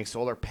 power banks,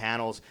 solar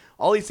panels,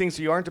 all these things,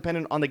 so you aren't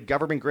dependent on the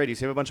government grid. You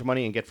save a bunch of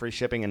money and get free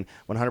shipping and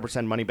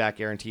 100% money-back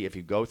guarantee if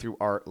you go through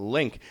our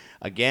link.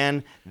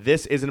 Again,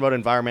 this isn't about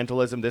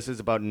environmentalism. This is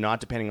about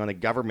not depending on the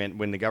government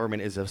when the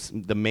government is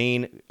the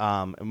main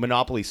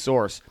monopoly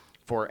source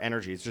for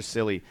energy. It's just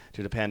silly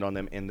to depend on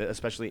them,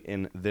 especially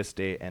in this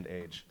day and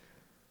age.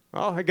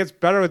 Well, it gets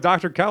better with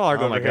Dr. Kellogg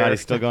over here. Oh, my God, he's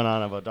still going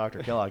on about Dr.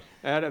 Kellogg.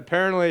 And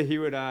apparently he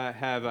would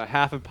have a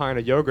half a pint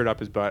of yogurt up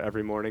his butt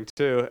every morning,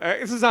 too.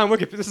 This is on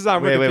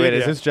Wikipedia. Wait,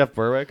 is this Jeff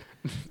Berwick?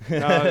 No,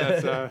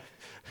 that's...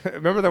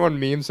 Remember that one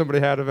meme somebody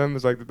had of him? It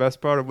was like, the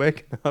best part of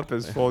waking up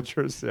is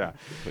Folgers.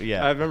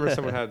 Yeah. I remember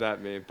someone had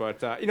that meme.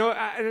 But, and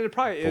it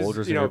probably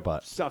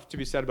is, stuff to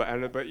be said about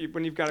it. But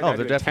when you've got a guy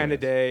doing 10 a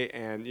day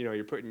and,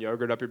 you're putting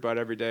yogurt up your butt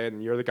every day,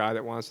 and you're the guy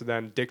that wants to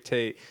then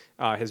dictate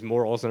his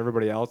morals and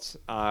everybody else,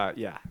 I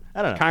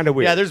don't know. Kind of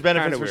weird. Yeah, there's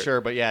benefits for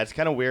sure. But, it's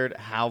kind of weird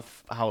how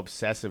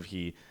obsessive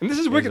he And this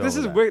is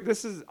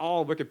This is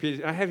all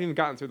Wikipedia. I haven't even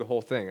gotten through the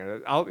whole thing.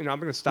 I'm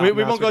going to stop.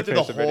 We won't go through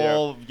the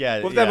whole.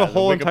 We'll have a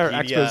whole entire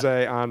expose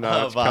on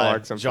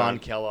Kellogg John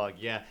Kellogg,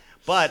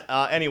 But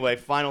anyway,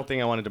 final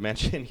thing I wanted to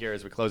mention here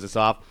as we close this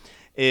off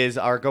is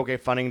our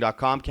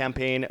GoGetFunding.com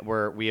campaign,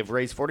 where we have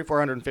raised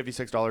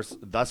 $4,456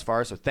 thus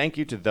far. So thank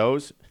you to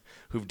those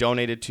who've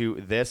donated to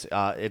this.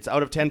 It's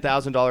out of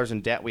 $10,000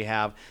 in debt we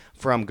have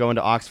from going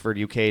to Oxford,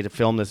 UK to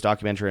film this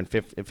documentary in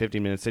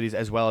 15-minute cities,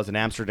 as well as in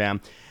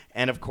Amsterdam.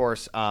 And, of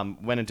course,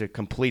 went into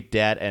complete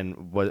debt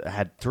and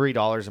had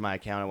 $3 in my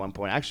account at one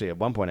point. Actually, at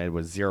one point, it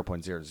was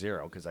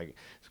 0.00 because I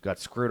got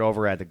screwed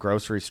over at the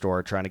grocery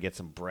store trying to get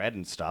some bread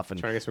and stuff. And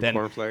trying to get some then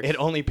cornflakes. It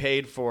only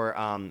paid for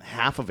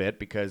half of it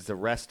because the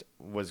rest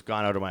was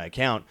gone out of my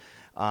account.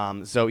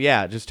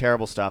 Just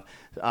terrible stuff.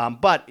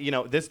 But,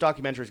 this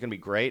documentary is going to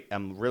be great.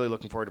 I'm really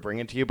looking forward to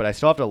bringing it to you. But I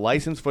still have to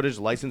license footage,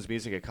 license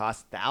music. It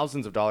costs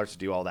thousands of dollars to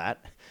do all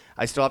that.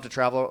 I still have to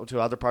travel to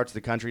other parts of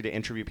the country to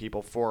interview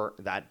people for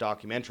that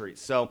documentary.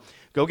 So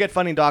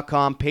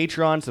GoGetFunding.com,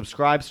 Patreon,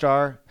 Subscribe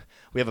Star.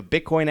 We have a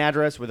Bitcoin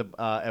address.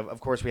 Of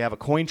course, we have a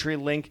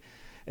Cointree link.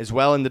 as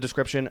well in the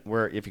description,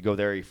 where if you go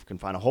there, you can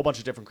find a whole bunch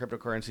of different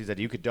cryptocurrencies that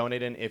you could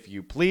donate in if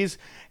you please.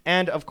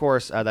 And, of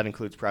course, that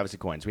includes privacy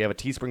coins. We have a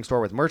Teespring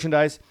store with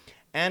merchandise.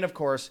 And, of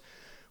course,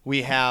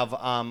 we have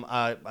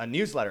a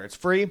newsletter. It's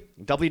free,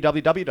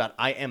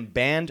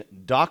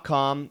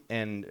 www.iamband.com,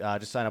 and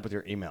just sign up with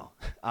your email.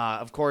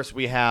 Of course,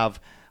 we have...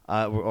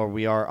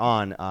 we are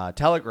on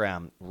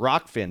Telegram,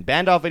 Rockfin,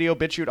 Bandoff Video,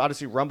 BitChute,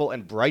 Odyssey, Rumble,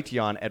 and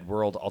Brighteon at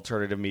World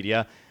Alternative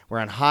Media. We're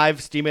on Hive,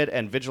 Steemit,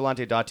 and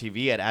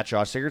Vigilante.tv at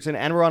Josh Sigurdson.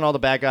 And we're on all the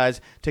bad guys,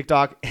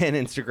 TikTok and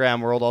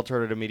Instagram, World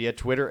Alternative Media,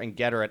 Twitter and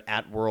Getter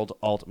at World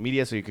Alt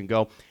Media. So you can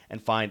go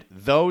and find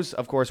those.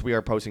 Of course, we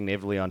are posting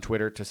natively on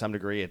Twitter to some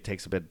degree. It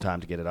takes a bit of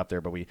time to get it up there,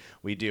 but we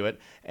do it.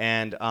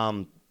 And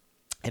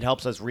it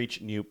helps us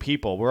reach new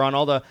people. We're on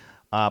all the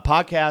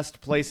podcast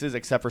places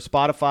except for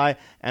Spotify.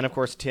 And of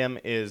course, Tim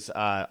is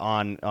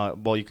on,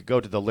 you could go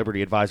to the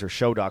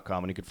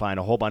libertyadvisorshow.com and you could find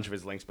a whole bunch of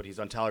his links, but he's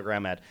on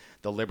Telegram at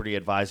the Liberty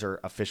Advisor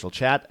official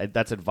chat.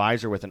 That's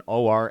advisor with an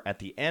OR at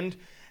the end.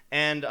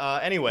 And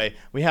anyway,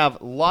 we have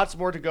lots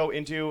more to go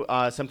into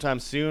sometime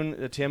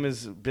soon. Tim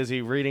is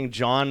busy reading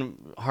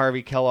John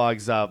Harvey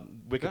Kellogg's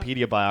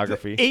Wikipedia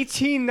biography.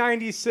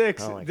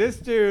 1896. This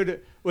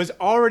dude was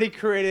already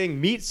creating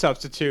meat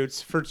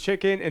substitutes for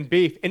chicken and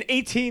beef in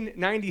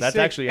 1896. That's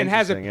actually and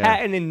has a interesting,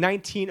 patent in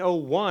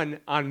 1901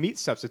 on meat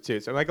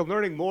substitutes. I'm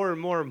learning more and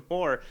more and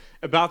more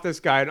about this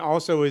guy, and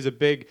also is a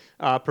big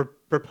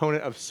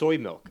proponent of soy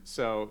milk.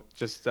 So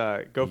just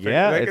go figure.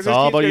 Yeah, it's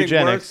all about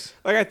eugenics.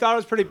 Worse. I thought it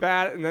was pretty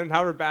bad, and then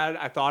however bad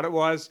I thought it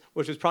was,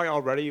 which was probably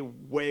already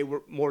way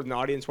more than the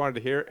audience wanted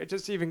to hear, it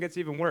just even gets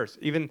even worse.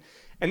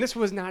 And this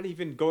was not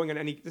even going on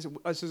any.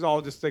 This is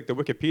all just like the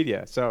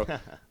Wikipedia. So.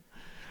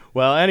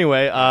 Well,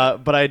 anyway,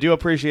 but I do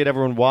appreciate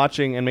everyone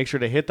watching, and make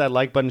sure to hit that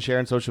like button, share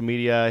on social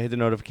media, hit the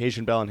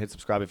notification bell, and hit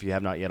subscribe if you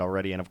have not yet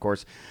already. And, of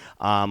course,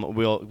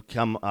 we'll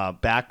come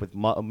back with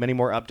many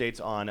more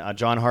updates on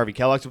John Harvey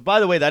Kellogg. So, by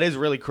the way, that is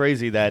really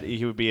crazy that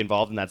he would be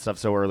involved in that stuff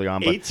so early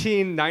on. But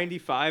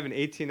 1895 and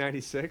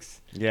 1896?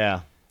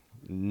 Yeah.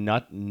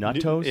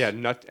 Nuttos? Yeah,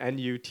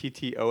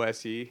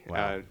 Nuttose.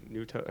 Wow.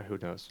 Who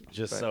knows?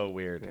 Just so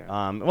weird.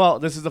 Yeah. Well,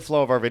 this is the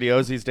flow of our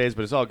videos these days,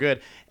 but it's all good.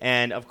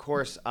 And, of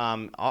course,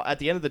 at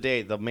the end of the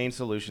day, the main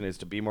solution is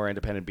to be more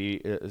independent, be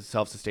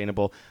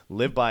self-sustainable,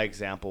 live by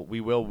example.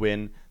 We will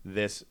win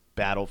this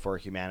battle for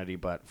humanity,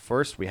 but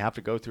first we have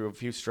to go through a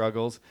few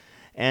struggles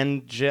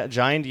and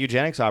giant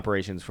eugenics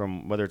operations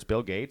from whether it's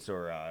Bill Gates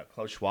or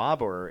Klaus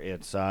Schwab or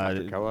it's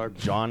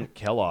John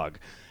Kellogg.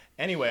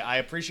 Anyway, I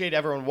appreciate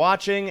everyone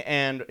watching,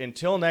 and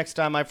until next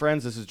time, my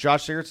friends, this is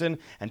Josh Sigurdson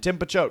and Tim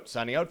Pachote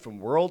signing out from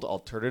World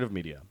Alternative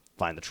Media.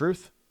 Find the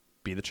truth,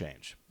 be the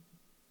change.